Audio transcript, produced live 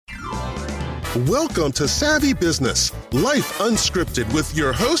Welcome to Savvy Business, Life Unscripted with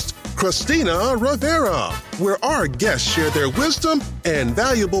your host, Christina Rivera, where our guests share their wisdom and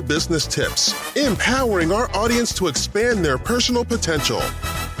valuable business tips, empowering our audience to expand their personal potential.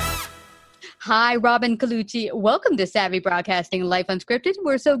 Hi, Robin Colucci. Welcome to Savvy Broadcasting, Life Unscripted.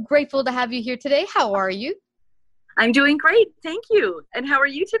 We're so grateful to have you here today. How are you? I'm doing great. Thank you. And how are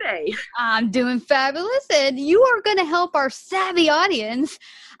you today? I'm doing fabulous. And you are going to help our savvy audience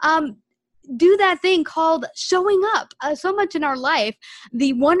do that thing called showing up. So much in our life,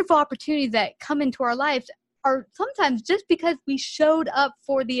 the wonderful opportunities that come into our lives are sometimes just because we showed up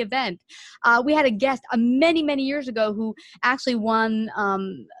for the event. We had a guest many, many years ago who actually won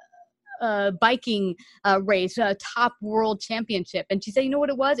biking race, top world championship. And she said, you know what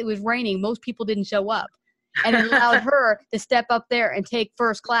it was? It was raining. Most people didn't show up. And it allowed her to step up there and take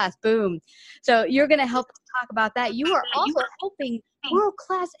first class. Boom. So you're going to help us talk about that. You are also helping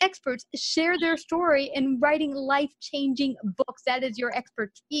world-class experts share their story in writing life-changing books. That is your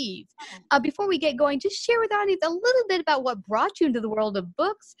expertise. Before we get going, just share with our audience a little bit about what brought you into the world of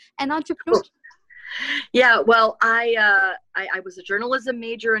books and entrepreneurship. Yeah, well, I was a journalism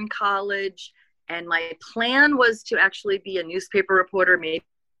major in college, and my plan was to actually be a newspaper reporter, maybe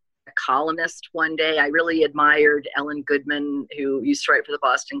a columnist one day. I really admired Ellen Goodman, who used to write for the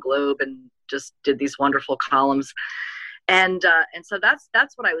Boston Globe and just did these wonderful columns. And so that's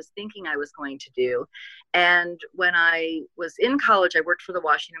what I was thinking I was going to do. And when I was in college, I worked for the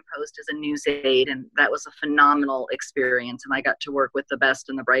Washington Post as a news aide, and that was a phenomenal experience. And I got to work with the best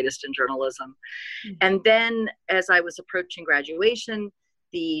and the brightest in journalism. Mm-hmm. And then as I was approaching graduation,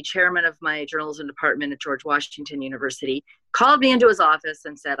 the chairman of my journalism department at George Washington University called me into his office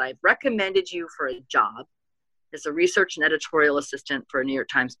and said, I've recommended you for a job as a research and editorial assistant for a New York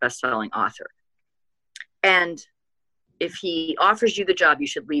Times bestselling author. And if he offers you the job, you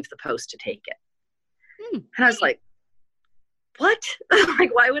should leave the Post to take it. And I was like, what?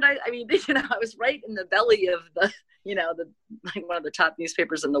 Like, why would I mean, I was right in the belly of the like one of the top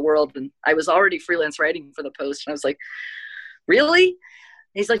newspapers in the world. And I was already freelance writing for the Post. And I was like, really?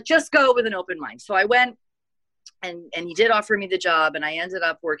 And he's like, just go with an open mind. So I went, and he did offer me the job. And I ended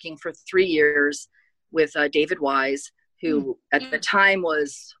up working for 3 years with David Wise, who at the time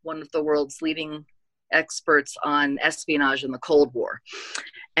was one of the world's leading experts on espionage in the Cold War.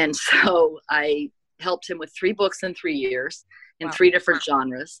 And so I helped him with 3 books in 3 years in 3 different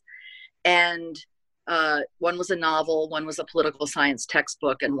genres. And one was a novel, one was a political science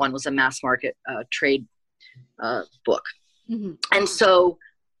textbook, and one was a mass market trade book. Mm-hmm. And so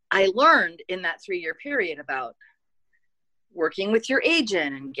I learned in that 3-year period about working with your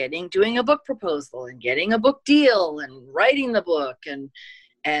agent and doing a book proposal and getting a book deal and writing the book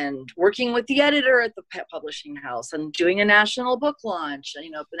and working with the editor at the publishing house and doing a national book launch, the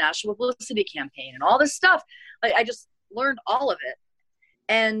national publicity campaign and all this stuff. I just learned all of it.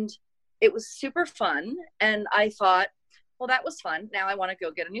 And it was super fun. And I thought, well, that was fun. Now I want to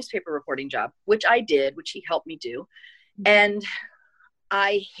go get a newspaper reporting job, which I did, which he helped me do. And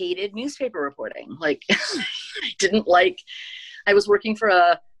I hated newspaper reporting. I was working for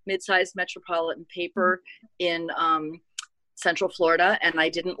a mid-sized metropolitan paper in Central Florida, and I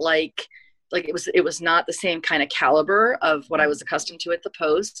didn't like it was not the same kind of caliber of what I was accustomed to at the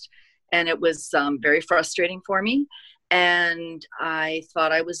Post, and it was very frustrating for me. And I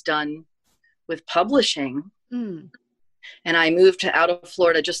thought I was done with publishing, and I moved out of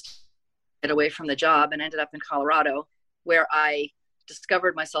Florida just to get away from the job, and ended up in Colorado, where I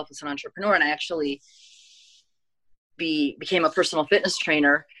discovered myself as an entrepreneur, and I actually became a personal fitness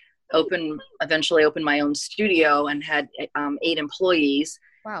trainer. Eventually opened my own studio and had 8 employees.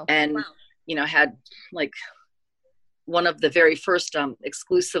 Wow. And, had like one of the very first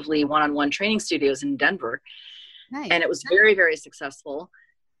exclusively one-on-one training studios in Denver. Nice. And it was very, very successful.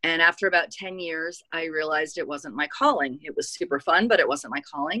 And after about 10 years, I realized it wasn't my calling. It was super fun, but it wasn't my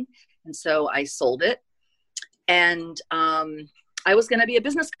calling. And so I sold it. And I was going to be a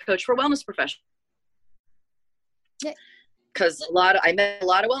business coach for wellness professionals. Yeah. Because I met a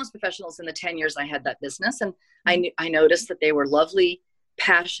lot of wellness professionals in the 10 years I had that business. And I noticed that they were lovely,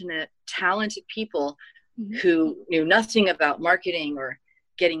 passionate, talented people who knew nothing about marketing or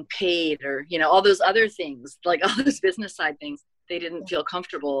getting paid or, all those other things, like all those business side things. They didn't feel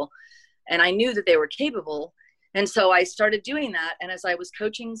comfortable. And I knew that they were capable. And so I started doing that. And as I was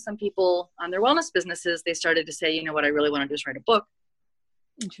coaching some people on their wellness businesses, they started to say, what I really want to do is write a book.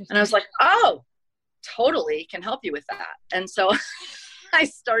 And I was like, oh, totally can help you with that. And so I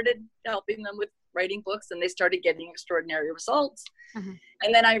started helping them with writing books, and they started getting extraordinary results. And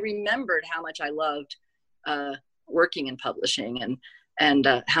then I remembered how much I loved working in publishing and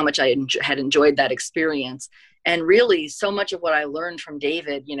how much I had enjoyed that experience. And really, so much of what I learned from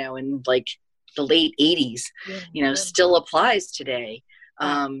David, in like the late 80s, still applies today.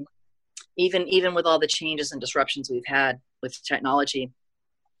 Even with all the changes and disruptions we've had with technology,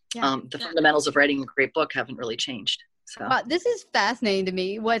 the fundamentals of writing a great book haven't really changed. So this is fascinating to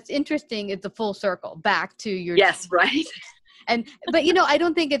me. What's interesting is the full circle back to your right. But I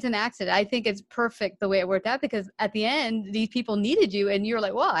don't think it's an accident. I think it's perfect the way it worked out, because at the end, these people needed you, and you're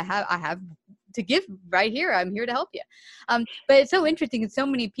like, well, I have to give right here. I'm here to help you. But it's so interesting, and so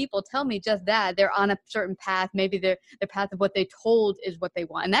many people tell me just that they're on a certain path. Maybe their path of what they told is what they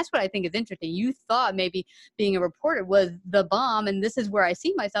want, and that's what I think is interesting. You thought maybe being a reporter was the bomb, and this is where I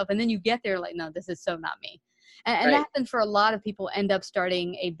see myself, and then you get there like, no, this is so not me. And that happens for a lot of people. End up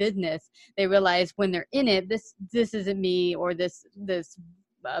starting a business. They realize when they're in it, this isn't me, or this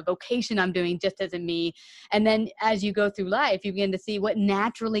vocation I'm doing just isn't me. And then as you go through life, you begin to see what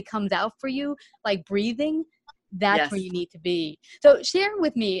naturally comes out for you, like breathing. That's where you need to be. So share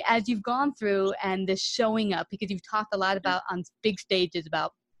with me, as you've gone through and this showing up, because you've talked a lot about on big stages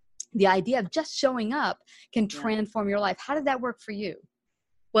about the idea of just showing up can transform your life. How did that work for you?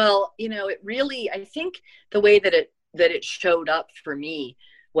 Well, it really, I think the way that it showed up for me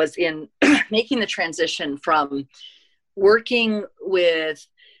was in making the transition from working with,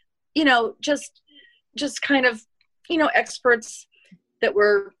 just kind of, experts that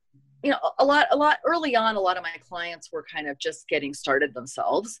were, a lot early on. A lot of my clients were kind of just getting started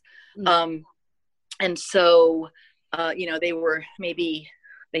themselves. And so, they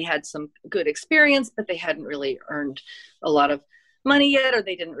had some good experience, but they hadn't really earned a lot of money yet, or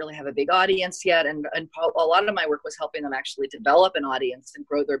they didn't really have a big audience yet. And a lot of my work was helping them actually develop an audience and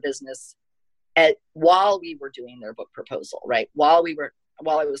grow their business while we were doing their book proposal, right? While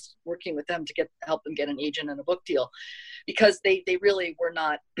I was working with them to help them get an agent and a book deal, because they really were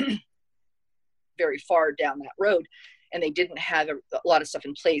not very far down that road, and they didn't have a lot of stuff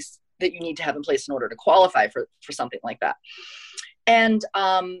in place that you need to have in place in order to qualify for something like that. And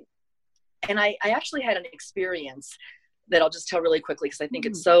I actually had an experience that I'll just tell really quickly, because I think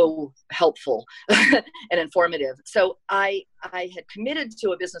it's so helpful and informative. So I had committed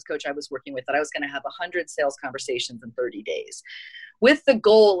to a business coach I was working with that I was going to have 100 sales conversations in 30 days, with the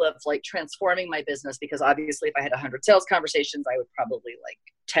goal of like transforming my business, because obviously if I had 100 sales conversations, I would probably like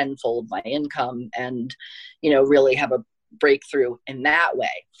tenfold my income and, really have a breakthrough in that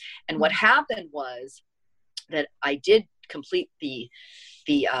way. And what happened was that I did complete the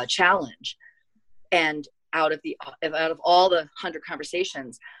challenge, and out of all the 100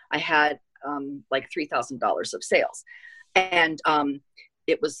 conversations, I had like $3,000 of sales, and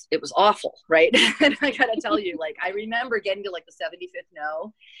it was awful, right? And I gotta tell you, like, I remember getting to like the 75th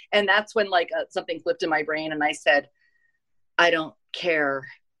no, and that's when like something flipped in my brain, and I said, I don't care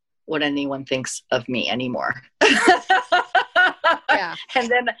what anyone thinks of me anymore. Yeah.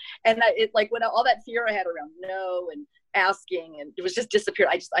 And it like when all that fear I had around no and asking, and it was just disappeared.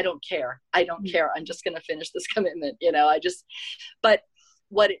 I don't care. I don't care. I'm just going to finish this commitment. But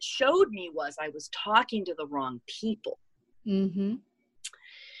what it showed me was I was talking to the wrong people, and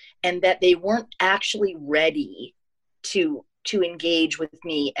that they weren't actually ready to engage with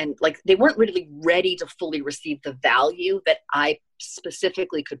me. And like, they weren't really ready to fully receive the value that I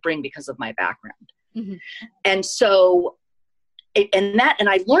specifically could bring because of my background. And so, and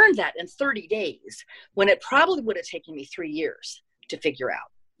I learned that in 30 days, when it probably would have taken me 3 years to figure out.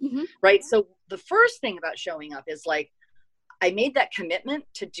 Right. So the first thing about showing up is like, I made that commitment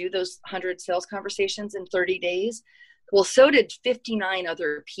to do those 100 sales conversations in 30 days. Well, so did 59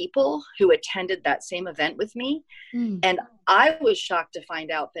 other people who attended that same event with me. And I was shocked to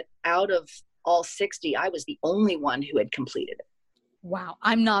find out that out of all 60, I was the only one who had completed it. Wow.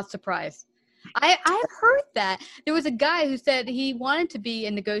 I'm not surprised. I've heard that. There was a guy who said he wanted to be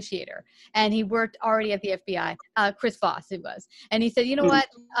a negotiator, and he worked already at the FBI, Chris Voss it was. And he said, you know what?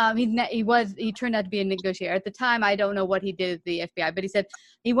 He turned out to be a negotiator. At the time, I don't know what he did at the FBI, but he said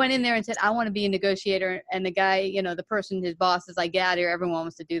he went in there and said, I want to be a negotiator. And the guy, the person, his boss is like, get out of here. Everyone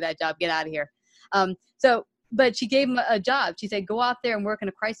wants to do that job. Get out of here. But she gave him a job. She said, go out there and work in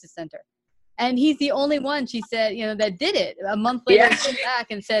a crisis center. And he's the only one, she said, that did it. A month later, he came back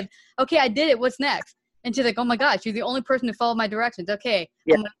and said, okay, I did it. What's next? And she's like, oh my gosh, you're the only person to follow my directions. Okay,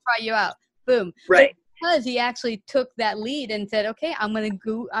 I'm going to try you out. Boom. Right. Because he actually took that lead and said, okay,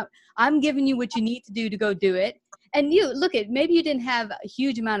 I'm giving you what you need to go do it. And you look at, maybe you didn't have a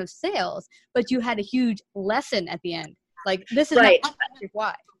huge amount of sales, but you had a huge lesson at the end. Like, this is right.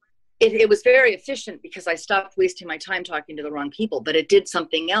 Why. it was very efficient because I stopped wasting my time talking to the wrong people, but it did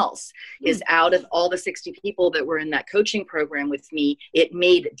something else. Is out of all the 60 people that were in that coaching program with me, it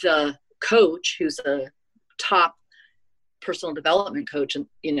made the coach, who's a top personal development coach in,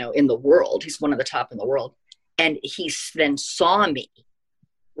 in the world. He's one of the top in the world. And he then saw me,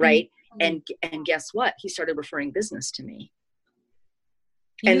 right? And guess what? He started referring business to me.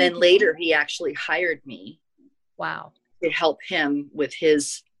 And then later he actually hired me. Wow. To help him with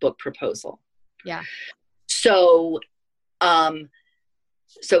his book proposal. Yeah. So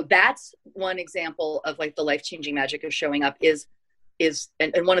that's one example of like the life-changing magic of showing up is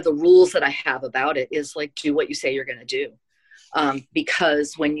and one of the rules that I have about it is like, do what you say you're going to do.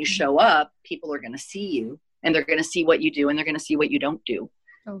 Because when you show up, people are going to see you and they're going to see what you do and they're going to see what you don't do.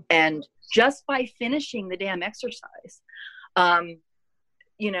 Oh. And just by finishing the damn exercise, I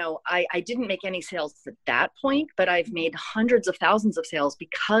didn't make any sales at that point, but I've made hundreds of thousands of sales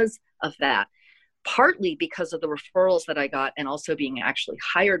because of that, partly because of the referrals that I got and also being actually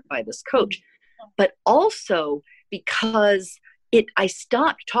hired by this coach, but also because I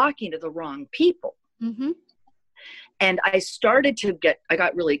stopped talking to the wrong people. Mm-hmm. And I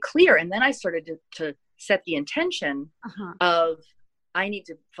got really clear. And then I started to set the intention of, I need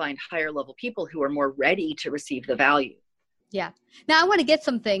to find higher level people who are more ready to receive the value. Yeah. Now I want to get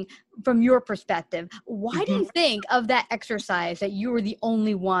something from your perspective. Why do you think of that exercise that you were the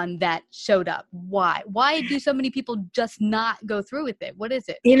only one that showed up? Why? Why do so many people just not go through with it? What is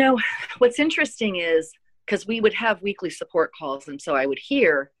it? What's interesting is because we would have weekly support calls. And so I would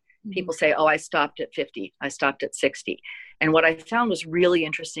hear people say, oh, I stopped at 50. I stopped at 60. And what I found was really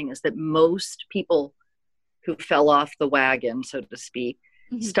interesting is that most people who fell off the wagon, so to speak,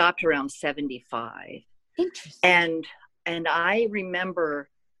 stopped around 75. Interesting. And I remember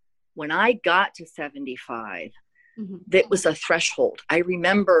when I got to 75, that was a threshold. I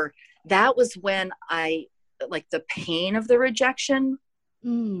remember that was when the pain of the rejection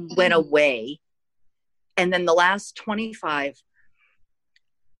went away. And then the last 25,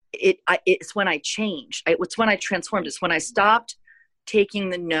 it's when I changed. It's when I transformed. It's when I stopped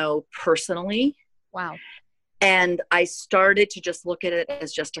taking the no personally. Wow. And I started to just look at it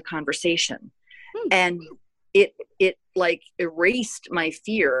as just a conversation. And it like erased my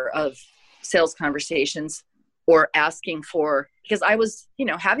fear of sales conversations or asking for, because I was,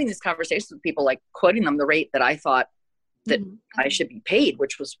 having these conversations with people, like quoting them the rate that I thought that I should be paid,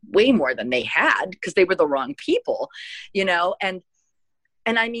 which was way more than they had because they were the wrong people, and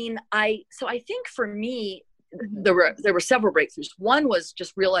I mean, so I think for me, there were several breakthroughs. One was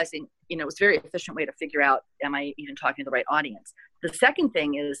just realizing, it was a very efficient way to figure out, am I even talking to the right audience? The second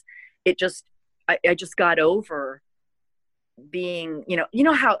thing is I just got over being,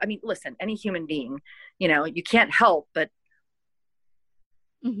 how, I mean, listen, any human being, you can't help but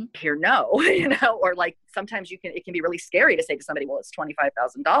hear no, or like sometimes it can be really scary to say to somebody, well, it's $25,000,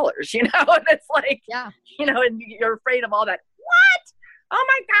 and it's like, and you're afraid of all that. What? Oh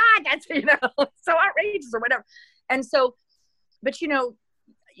my God, that's, so outrageous or whatever. And so, but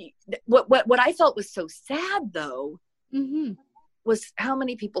what I felt was so sad though, was how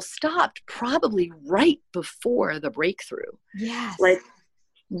many people stopped probably right before the breakthrough. Yes. Like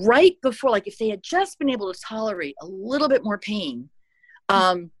right before, like if they had just been able to tolerate a little bit more pain,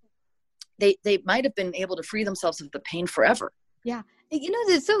 they might've been able to free themselves of the pain forever. Yeah.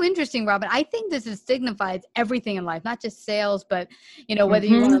 It's so interesting, Robin. I think this signifies everything in life, not just sales, but, whether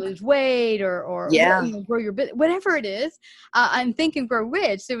you want to lose weight or grow your business, whatever it is. I'm thinking Grow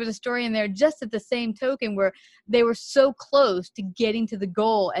Rich, there was a story in there just at the same token where they were so close to getting to the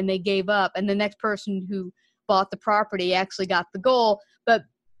goal and they gave up. And the next person who bought the property actually got the goal, but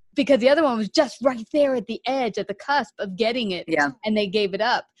because the other one was just right there at the edge, at the cusp of getting it. Yeah. And they gave it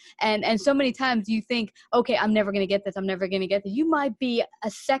up. And so many times you think, okay, I'm never going to get this. I'm never going to get this. You might be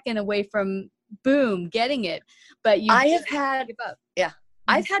a second away from boom, getting it, but I've had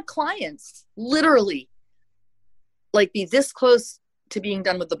clients literally like be this close to being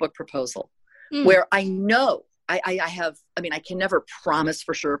done with the book proposal where I know I can never promise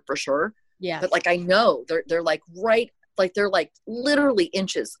for sure. Yeah. But like, I know they're like right, like they're like literally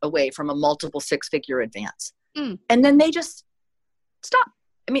inches away from a multiple six-figure advance. And then they just stop.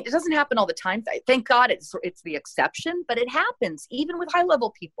 I mean, it doesn't happen all the time. Thank God it's the exception, but it happens even with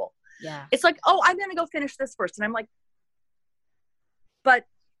high-level people. Yeah. It's like, oh, I'm going to go finish this first. And I'm like, but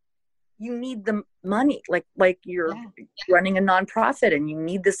you need the money. Like you're running a nonprofit and you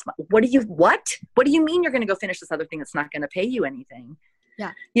need this. What do you mean you're going to go finish this other thing that's not going to pay you anything?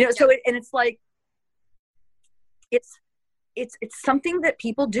 Yeah. So it's like, it's something that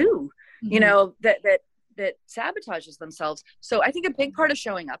people do, that that sabotages themselves. So I think a big part of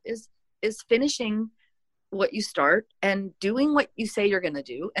showing up is finishing what you start and doing what you say you're going to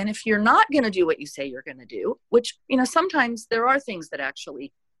do. And if you're not going to do what you say you're going to do, which, sometimes there are things that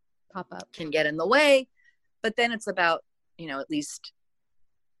actually pop up, can get in the way, but then it's about, at least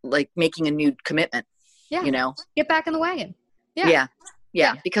like making a new commitment, get back in the wagon. Yeah.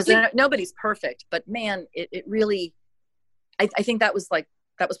 Because nobody's perfect, but man, it really, I think that was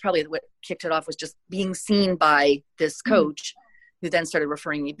probably what kicked it off, was just being seen by this coach who then started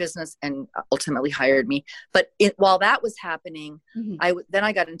referring me business and ultimately hired me. But while that was happening, then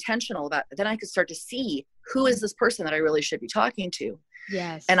I got intentional then I could start to see, who is this person that I really should be talking to?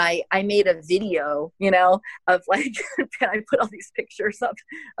 Yes. And I made a video, of like, and I put all these pictures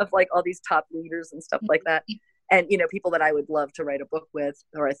of like all these top leaders and stuff like that. And, people that I would love to write a book with,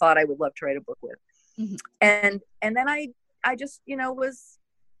 or I thought I would love to write a book with. And then I just, was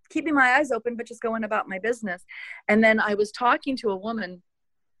keeping my eyes open, but just going about my business. And then I was talking to a woman,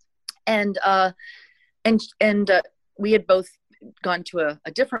 and we had both gone to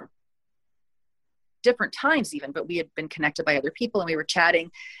a different times even, but we had been connected by other people, and we were chatting.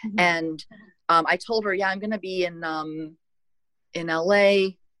 And I told her, I'm going to be in LA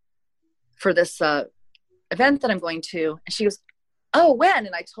for this event that I'm going to. And she goes, oh, when?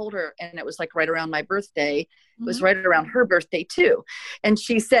 And I told her, and it was like right around my birthday. It was right around her birthday too. And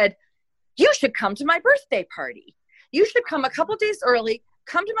she said, you should come to my birthday party. You should come a couple days early.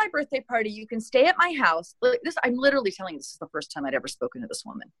 Come to my birthday party. You can stay at my house. I'm literally telling you, this is the first time I'd ever spoken to this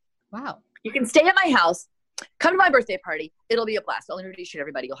woman. Wow. You can stay at my house. Come to my birthday party. It'll be a blast. I'll introduce you to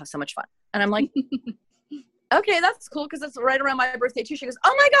everybody. You'll have so much fun. And I'm like, okay, that's cool, because it's right around my birthday too. She goes,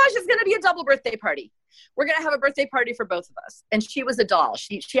 oh my gosh, it's going to be a double birthday party. We're going to have a birthday party for both of us. And she was a doll.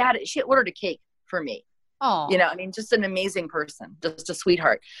 She ordered a cake for me. Oh, Just an amazing person, just a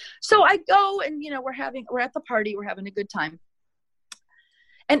sweetheart. So I go, and, we're at the party, we're having a good time.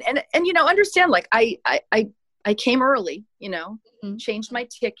 And understand, like I came early, changed my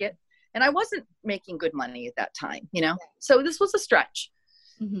ticket, and I wasn't making good money at that time, so this was a stretch.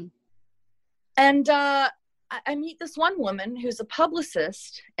 And, I meet this one woman who's a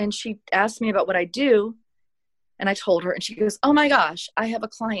publicist, and she asked me about what I do. And I told her, and she goes, oh my gosh, I have a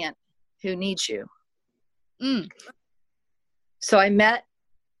client who needs you. So I met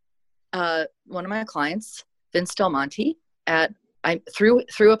one of my clients, Vince Del Monte,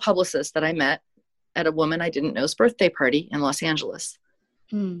 through a publicist that I met at a woman I didn't know's birthday party in Los Angeles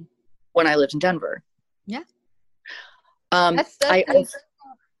when I lived in Denver. Yeah. I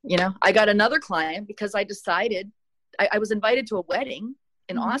got another client because I decided I was invited to a wedding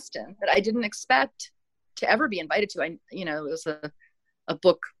in Austin that I didn't expect to ever be invited to. It was a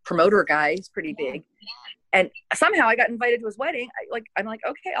book promoter guy. He's pretty big. And somehow I got invited to his wedding. I'm like,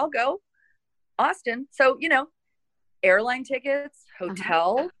 okay, I'll go. Austin. So, airline tickets,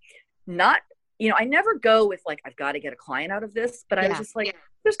 hotel, not, I never go with like, I've got to get a client out of this, but I was just like,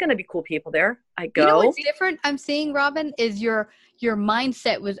 there's going to be cool people there. I go. What's different I'm seeing, Robin, is your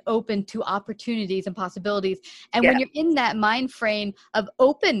mindset was open to opportunities and possibilities. And when you're in that mind frame of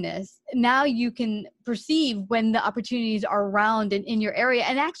openness, now you can perceive when the opportunities are around and in your area,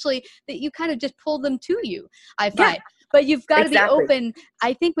 and actually that you kind of just pull them to you, I find. But you've got to be open.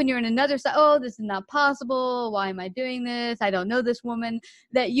 I think when you're in another side, oh, this is not possible. Why am I doing this? I don't know this woman.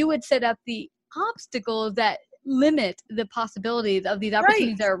 That you would set up the obstacles that limit the possibilities of these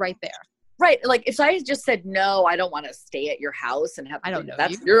opportunities that are right there. Right. Like if I just said, no, I don't want to stay at your house and I don't know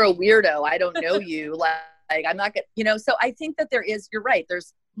you. You're a weirdo. I don't know you. Like I'm not gonna, so I think that you're right.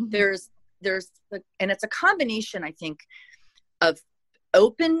 There's, and it's a combination, I think, of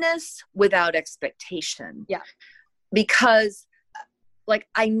openness without expectation. Yeah. Because like,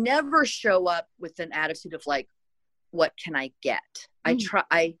 I never show up with an attitude of like, what can I get? I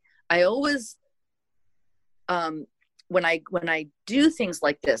always, when I do things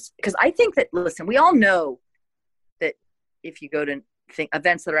like this, because I think that, listen, we all know that if you go to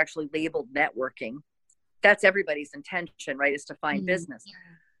events that are actually labeled networking, that's everybody's intention, right? Is to find business. Yeah.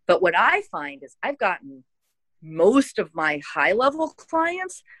 But what I find is I've gotten most of my high level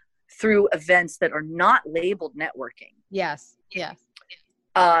clients through events that are not labeled networking. Yes. Yes.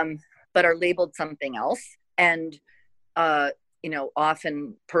 But are labeled something else. And,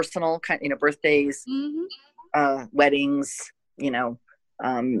 often personal kind, birthdays, weddings, I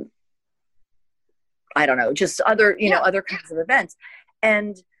don't know, just other, other kinds of events.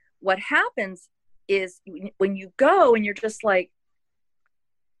 And what happens is when you go and you're just like,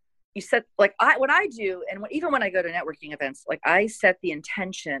 you set, like what I do, and even when I go to networking events, like I set the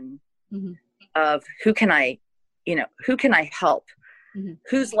intention of who can I help,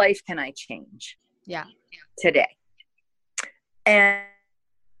 whose life can I change? Yeah. Today. And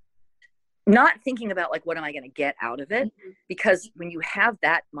not thinking about like, what am I going to get out of it? Because when you have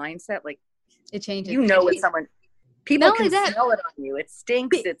that mindset, like, it changes. You know, with someone, people can smell it on you. It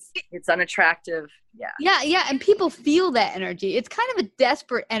stinks. It's unattractive. Yeah. And people feel that energy. It's kind of a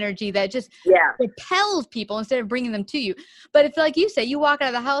desperate energy that just repels people instead of bringing them to you. But if, like you say, you walk out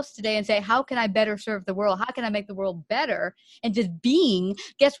of the house today and say, how can I better serve the world? How can I make the world better? And just being,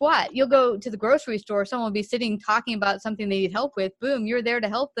 guess what? You'll go to the grocery store. Someone will be sitting talking about something they need help with. Boom, you're there to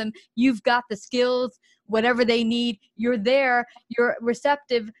help them. You've got the skills, whatever they need. You're there. You're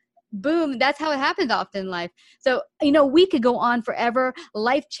receptive. Boom, that's how it happens often in life. So, we could go on forever.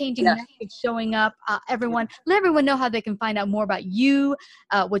 Life-changing message showing up. Let everyone know how they can find out more about you,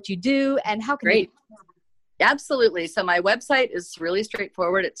 what you do, and how can they. Absolutely. So my website is really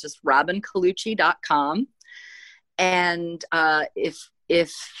straightforward. It's just robincolucci.com. And if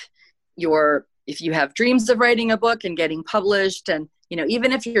you have dreams of writing a book and getting published, and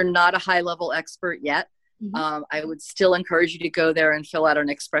even if you're not a high-level expert yet, I would still encourage you to go there and fill out an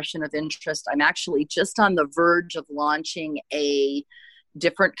expression of interest. I'm actually just on the verge of launching a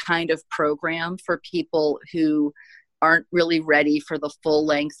different kind of program for people who aren't really ready for the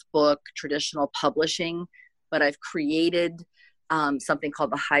full-length book, traditional publishing, but I've created something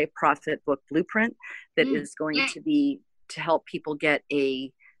called the High Profit Book Blueprint that is going to help people get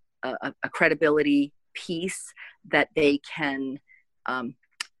a credibility piece that they can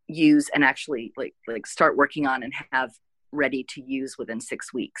use and actually like start working on and have ready to use within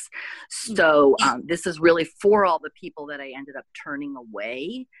 6 weeks. So this is really for all the people that I ended up turning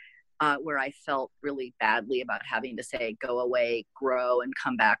away, where I felt really badly about having to say, go away, grow, and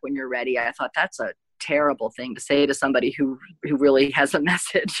come back when you're ready. I thought that's a terrible thing to say to somebody who really has a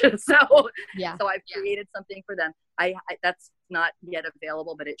message. So I've created something for them. I that's not yet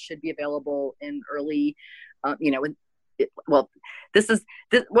available, but it should be available in early, this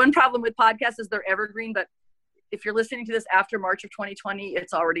one problem with podcasts is they're evergreen, but if you're listening to this after March of 2020,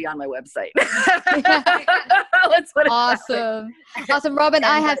 it's already on my website. Awesome. Robin,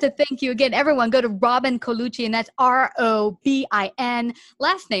 I have to thank you again. Everyone go to Robin Colucci, and that's ROBIN,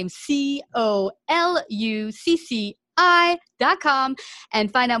 last name COLUCCI.com,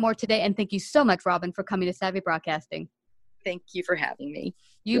 and find out more today. And thank you so much, Robin, for coming to Savvy Broadcasting. Thank you for having me.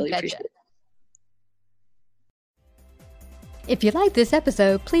 You really betcha. Appreciate it. If you like this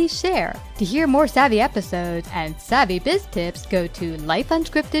episode, please share. To hear more Savvy episodes and Savvy Biz tips, go to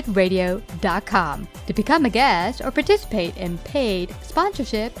lifeunscriptedradio.com. To become a guest or participate in paid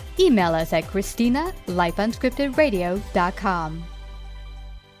sponsorship, email us at Christina@lifeunscriptedradio.com.